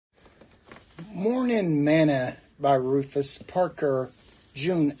Morning Manna by Rufus Parker,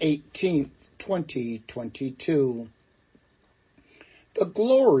 June 18th, 2022. The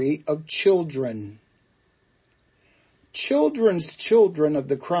glory of children. Children's children of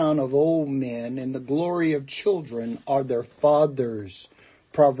the crown of old men, and the glory of children are their fathers.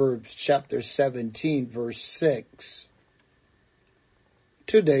 Proverbs chapter 17, verse 6.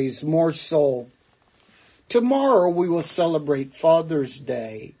 Today's morsel. Tomorrow we will celebrate Father's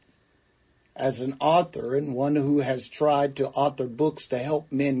Day. As an author and one who has tried to author books to help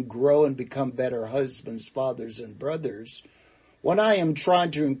men grow and become better husbands, fathers, and brothers, when I am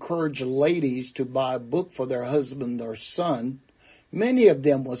trying to encourage ladies to buy a book for their husband or son, many of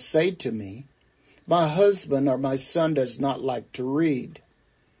them will say to me, "My husband or my son does not like to read.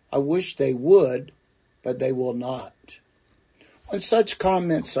 I wish they would, but they will not." When such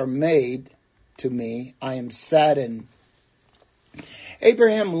comments are made to me, I am saddened.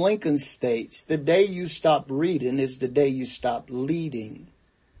 Abraham Lincoln states, "The day you stop reading is the day you stop leading."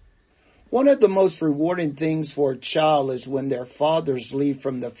 One of the most rewarding things for a child is when their fathers lead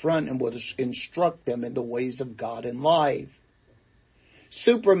from the front and will instruct them in the ways of God and life.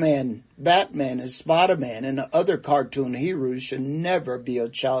 Superman, Batman, and Spider-Man and the other cartoon heroes should never be a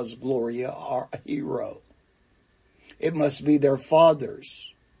child's glory or a hero. It must be their fathers.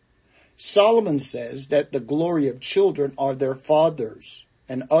 Solomon says that the glory of children are their fathers.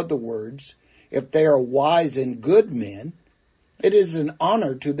 In other words, if they are wise and good men, it is an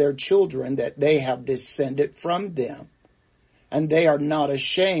honor to their children that they have descended from them, and they are not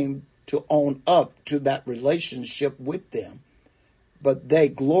ashamed to own up to that relationship with them, but they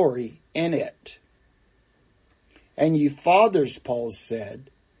glory in it. "And ye fathers," Paul said,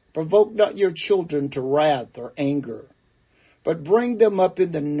 "provoke not your children to wrath or anger, but bring them up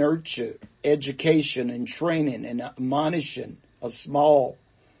in the nurture, education, and training, and admonition, a small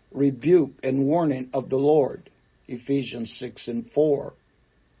rebuke and warning of the Lord." Ephesians 6:4.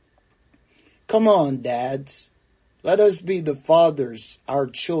 Come on, dads. Let us be the fathers our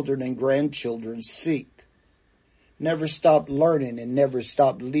children and grandchildren seek. Never stop learning and never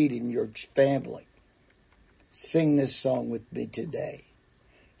stop leading your family. Sing this song with me today.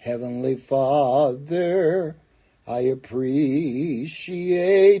 Heavenly Father, I appreciate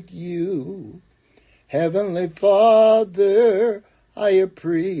you. Heavenly Father, I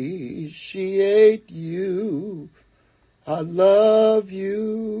appreciate you. I love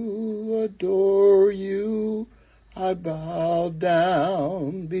you, adore you. I bow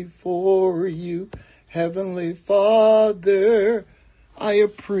down before you. Heavenly Father, I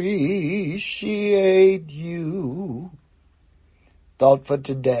appreciate you. Thought for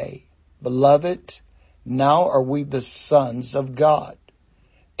today. Beloved, now are we the sons of God,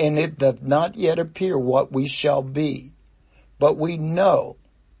 and it doth not yet appear what we shall be. But we know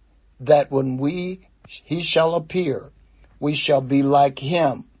that when he shall appear, we shall be like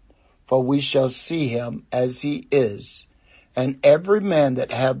him, for we shall see him as he is. And every man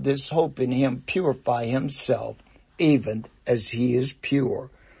that have this hope in him purify himself, even as he is pure.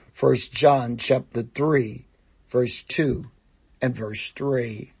 1 John chapter 3, verse 2 and verse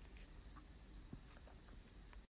 3.